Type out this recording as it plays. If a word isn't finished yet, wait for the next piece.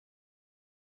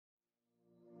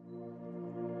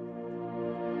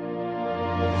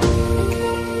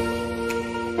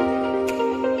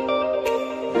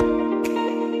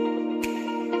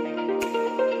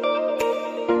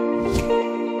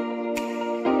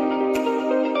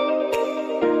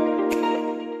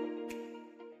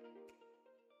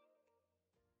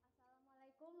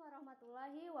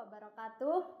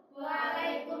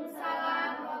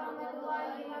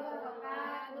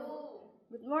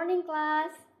Good morning,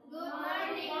 class. Good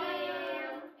morning.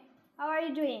 How are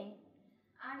you doing?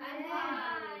 I'm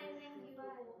fine. Thank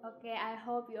you. Okay, I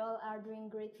hope you all are doing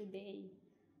great today.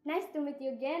 Nice to meet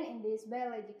you again in this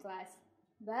biology class.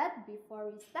 But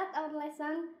before we start our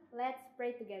lesson, let's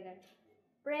pray together.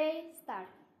 Pray, start.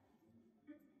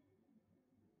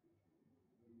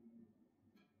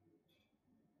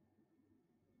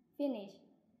 Finish.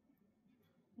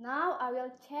 Now I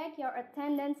will check your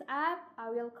attendance app.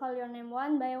 I will call your name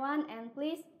one by one and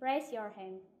please raise your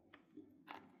hand.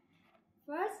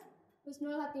 First,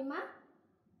 Husnul Hatimah,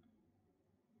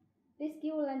 Rizky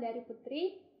Wulandari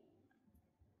Putri,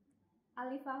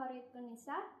 Alifa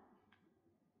Horitunisa,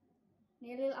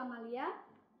 Nelil Amalia,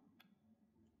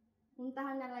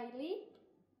 Muntahana Laili,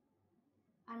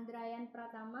 Andrayan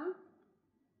Pratama,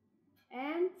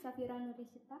 and Safira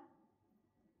Nurisita.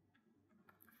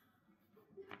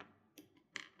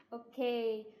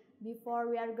 Okay, before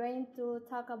we are going to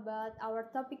talk about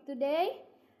our topic today,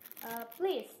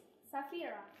 please,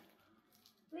 Safira,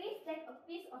 please take a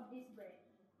piece of this bread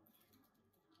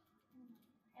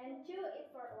and chew it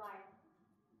for a while.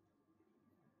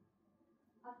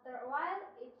 After a while,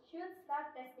 it should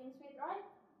start tasting sweet, right?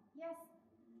 Yes.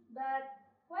 But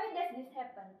why does this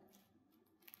happen?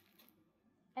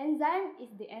 Enzyme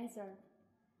is the answer.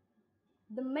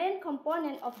 The main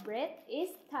component of bread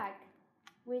is starch,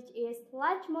 which is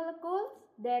large molecules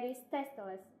that is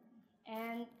tasteless,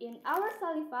 and in our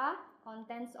saliva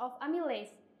contains of amylase,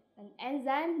 an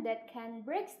enzyme that can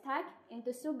break starch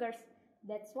into sugars.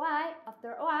 That's why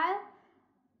after a while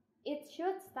it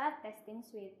should start tasting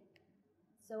sweet.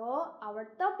 So our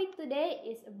topic today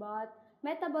is about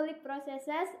metabolic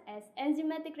processes as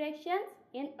enzymatic reactions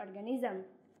in organisms.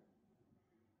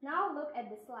 Now look at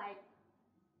the slide.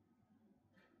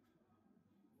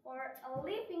 For a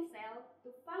living cell to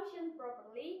function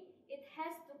properly, it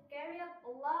has to carry out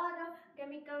a lot of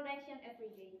chemical reaction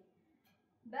every day.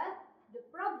 But the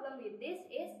problem with this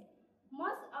is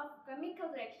most of chemical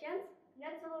reactions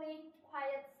naturally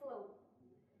quite slow.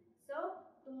 So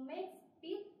to make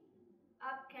speed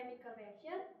up chemical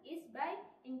reaction is by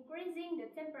increasing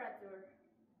the temperature.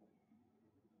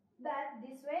 But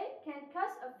this way can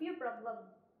cause a few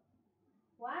problems.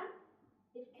 One,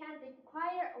 it can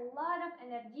require a lot of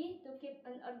energy to keep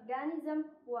an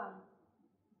organism warm.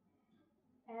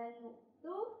 And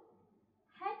two,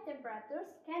 high temperatures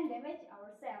can damage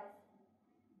our cells.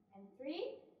 And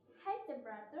three, high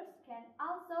temperatures can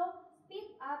also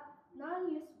speed up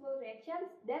non-useful reactions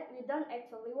that we don't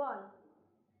actually want.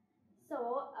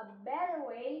 So a better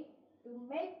way to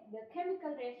make the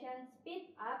chemical reaction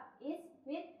speed up is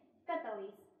with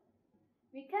catalyst.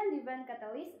 We can define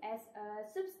catalyst as a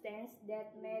substance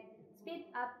that may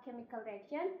speed up chemical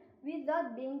reaction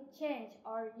without being changed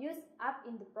or used up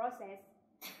in the process.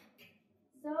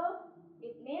 So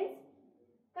it means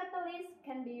catalyst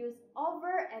can be used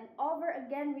over and over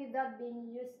again without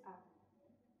being used up.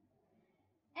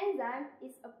 Enzyme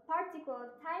is a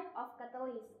particular type of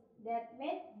catalyst that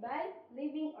made by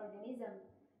living organisms.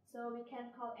 So we can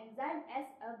call enzyme as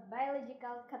a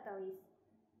biological catalyst.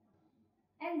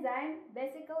 Enzyme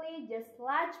basically just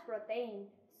large protein,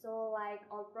 so like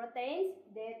all proteins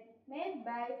that made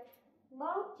by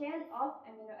long chain of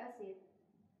amino acids.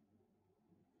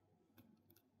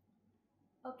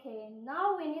 Okay,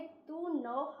 now we need to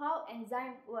know how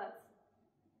enzyme works.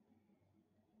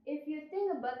 If you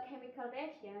think about chemical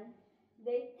reaction,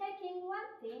 they taking one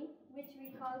thing which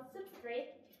we call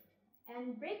substrate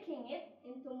and breaking it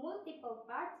into multiple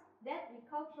parts that we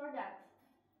call products.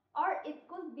 Or it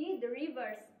could be the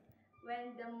reverse,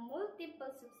 when the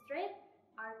multiple substrates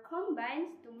are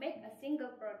combined to make a single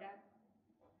product.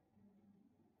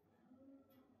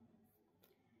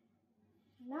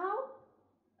 Now,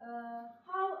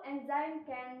 how enzyme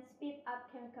can speed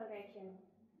up chemical reaction?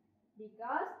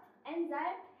 Because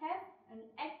enzymes have an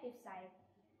active site,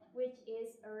 which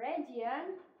is a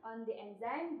region on the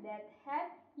enzyme that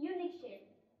have unique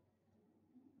shape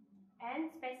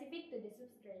and specific to the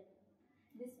substrate.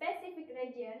 The specific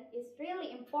region is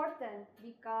really important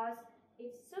because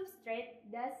if substrate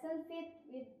doesn't fit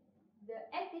with the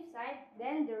active site,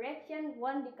 then the reaction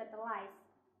won't be catalyzed.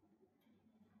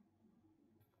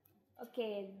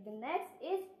 Okay, the next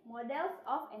is models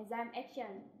of enzyme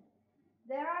action.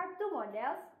 There are two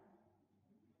models,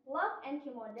 lock and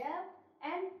key model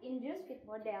and induced fit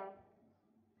model.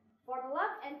 For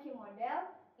lock and key model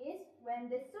is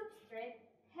when the substrate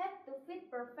had to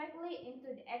fit perfectly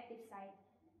into the active site,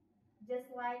 just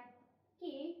like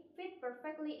key fit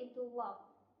perfectly into lock.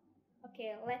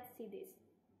 Okay, let's see this.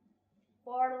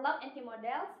 For lock and key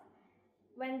models,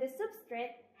 when the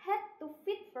substrate had to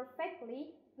fit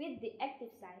perfectly with the active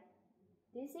site.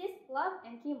 This is lock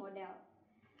and key model.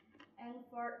 And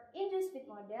for induced fit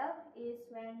model is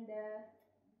when the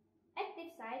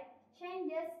active site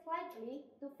changes slightly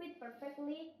to fit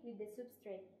perfectly with the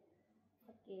substrate.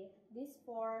 Okay, this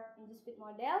for induced fit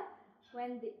model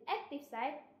when the active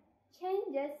site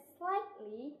changes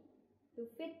slightly to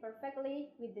fit perfectly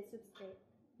with the substrate.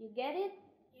 You get it?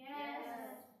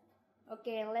 Yes.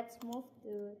 Okay, let's move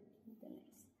to the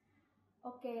next.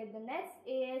 Okay, the next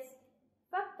is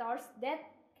factors that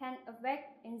can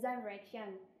affect enzyme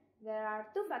reaction. There are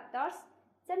two factors,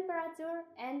 temperature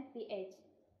and pH.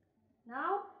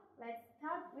 Now, let's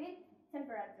start with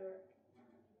temperature.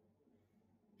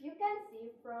 You can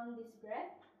see from this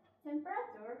graph,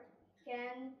 temperature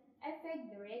can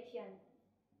affect the reaction.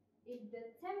 If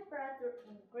the temperature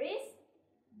increases,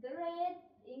 the rate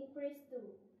increases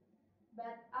too.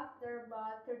 But after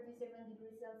about 37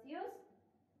 degrees Celsius,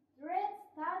 the rate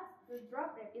starts to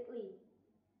drop rapidly.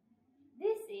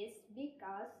 This is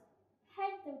because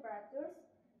high temperatures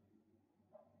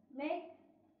make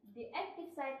the active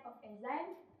site of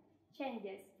enzyme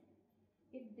changes.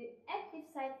 If the active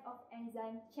site of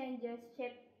enzyme changes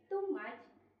shape too much,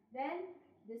 then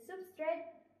the substrate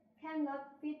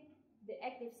cannot fit the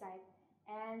active site,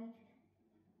 and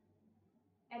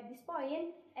at this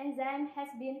point, enzyme has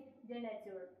been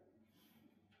denatured.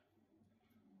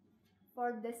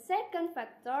 For the second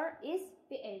factor is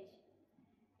pH.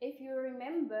 If you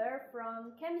remember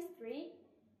from chemistry,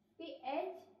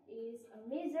 pH is a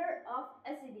measure of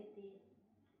acidity.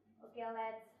 Okay,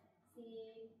 let's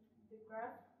see the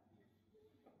graph.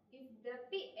 If the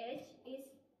pH is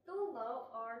too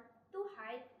low or too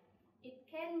high, it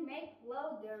can make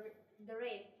low the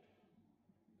rate.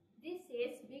 This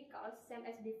is because, same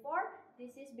as before,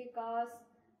 this is because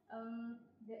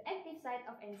the active site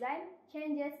of enzyme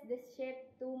changes the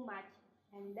shape too much,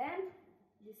 and then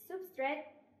the substrate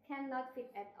cannot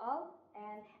fit at all,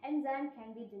 and enzyme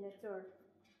can be denatured.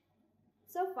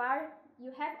 So far,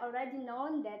 you have already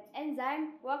known that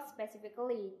enzyme works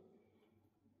specifically.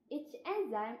 Each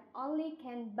enzyme only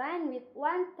can bind with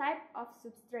one type of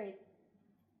substrate.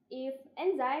 If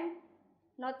enzyme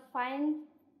not find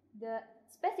the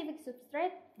specific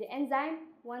substrate, the enzyme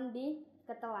won't be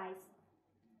catalyzed.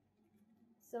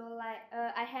 So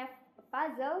I have a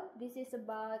puzzle. This is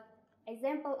about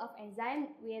example of enzyme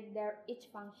with their each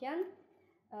function.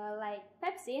 Like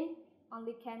pepsin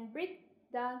only can break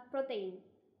down protein.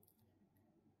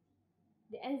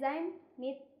 The enzyme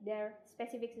need their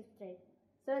specific substrate,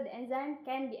 so the enzyme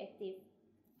can be active.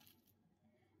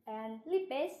 And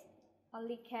lipase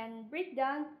only can break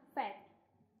down fat,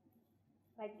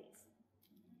 like this.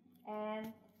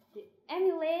 And the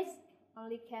amylase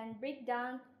only can break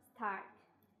down starch,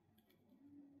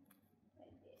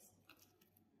 like this.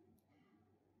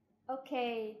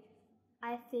 Okay,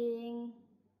 I think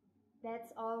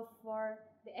that's all for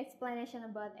the explanation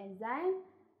about enzyme.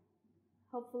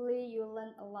 Hopefully you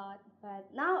learned a lot,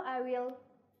 but now I will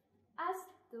ask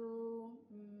to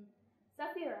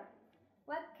Safira,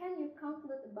 what can you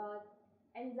conclude about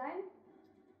enzyme?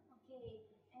 Okay,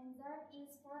 enzyme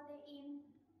is protein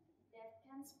that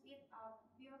can speed up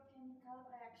biochemical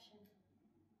reaction.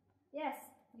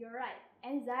 Yes, you're right.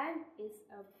 Enzyme is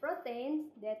a protein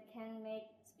that can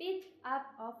make speed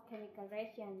up of chemical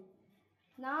reaction.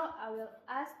 Now I will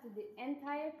ask to the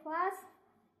entire class,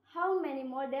 how many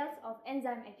models of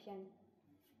enzyme action?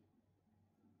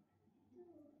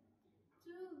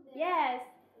 Two. Yes,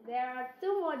 there are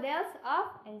two models of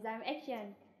enzyme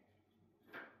action.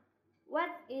 What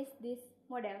is these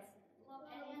models?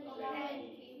 Lock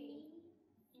and key.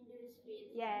 Induced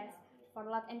fit. Yes, for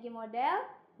lock and key model,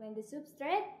 when the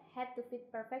substrate had to fit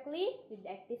perfectly with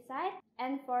the active site,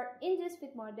 and for induced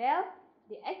fit model,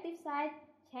 the active site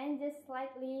changes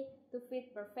slightly to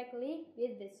fit perfectly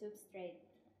with the substrate.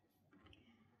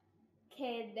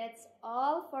 Okay, that's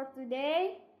all for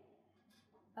today.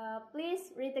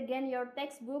 Please read again your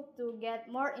textbook to get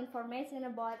more information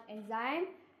about enzyme.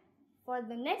 For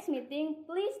the next meeting,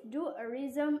 please do a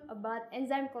resume about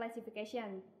enzyme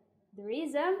classification. The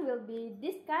resume will be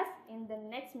discussed in the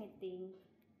next meeting.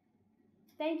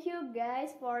 Thank you guys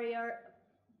for your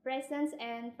presence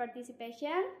and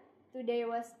participation. Today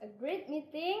was a great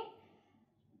meeting.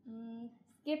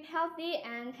 Keep healthy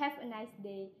and have a nice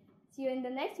day. See you in the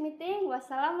next meeting.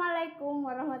 Wassalamualaikum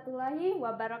warahmatullahi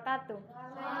wabarakatuh.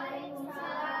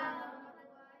 Waalaikumsalam.